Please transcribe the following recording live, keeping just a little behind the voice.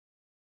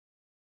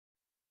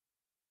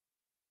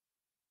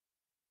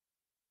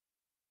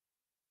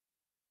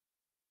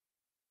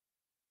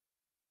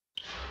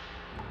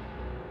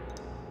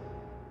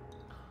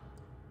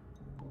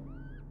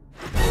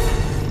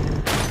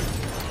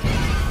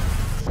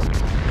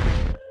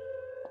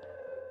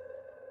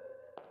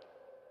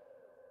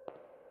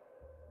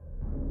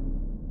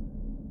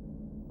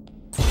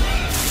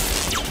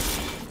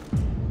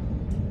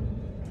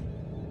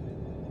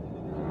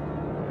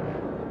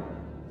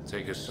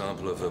Take a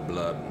sample of her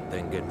blood,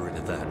 then get rid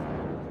of that.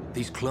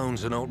 These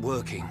clones are not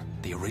working.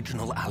 The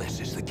original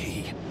Alice is the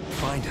key.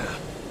 Find her,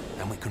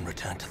 then we can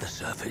return to the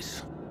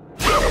surface.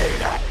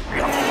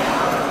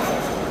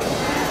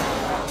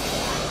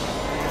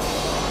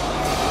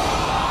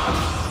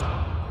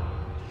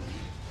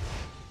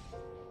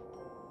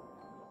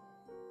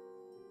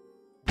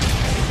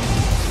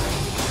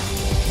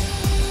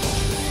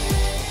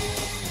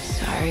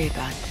 Sorry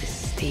about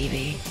this,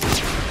 Stevie.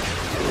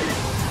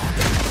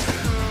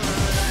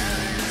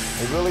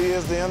 It really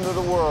is the end of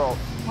the world.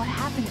 What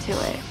happened to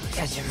it?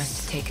 Kesher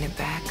must have taken it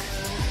back.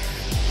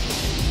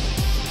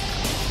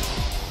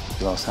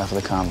 We lost half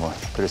of the convoy.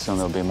 Pretty soon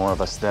there'll be more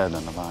of us dead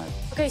than alive.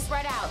 Okay,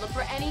 spread out. Look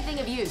for anything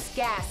of use.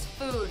 Gas,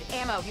 food,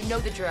 ammo. You know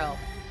the drill.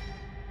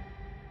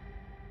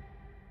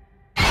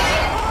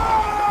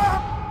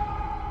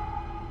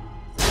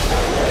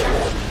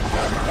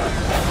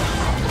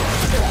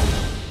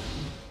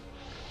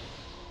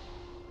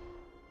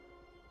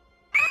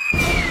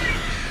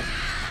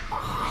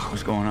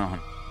 What's going on?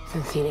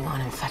 I'm feeding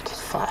on infected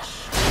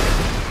flesh.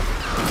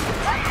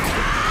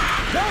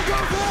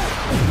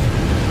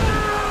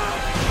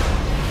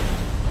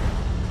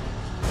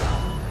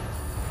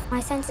 My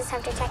senses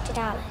have detected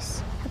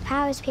Alice. Her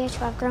powers appear to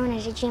have grown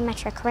at a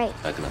geometric rate.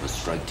 I can have a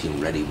strike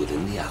team ready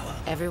within the hour.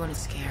 Everyone is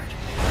scared.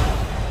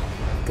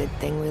 Good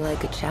thing we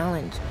like a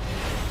challenge.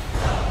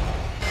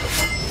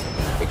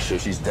 Make sure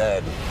she's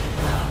dead.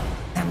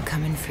 I'm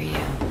coming for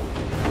you.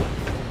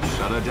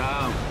 Shut her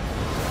down.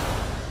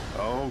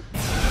 Oh.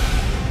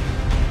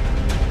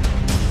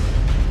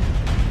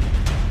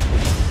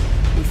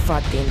 We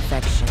fought the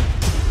infection.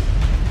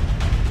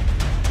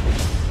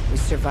 We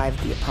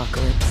survived the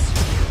apocalypse.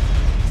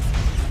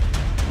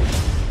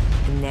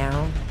 And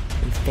now,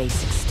 we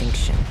face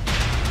extinction.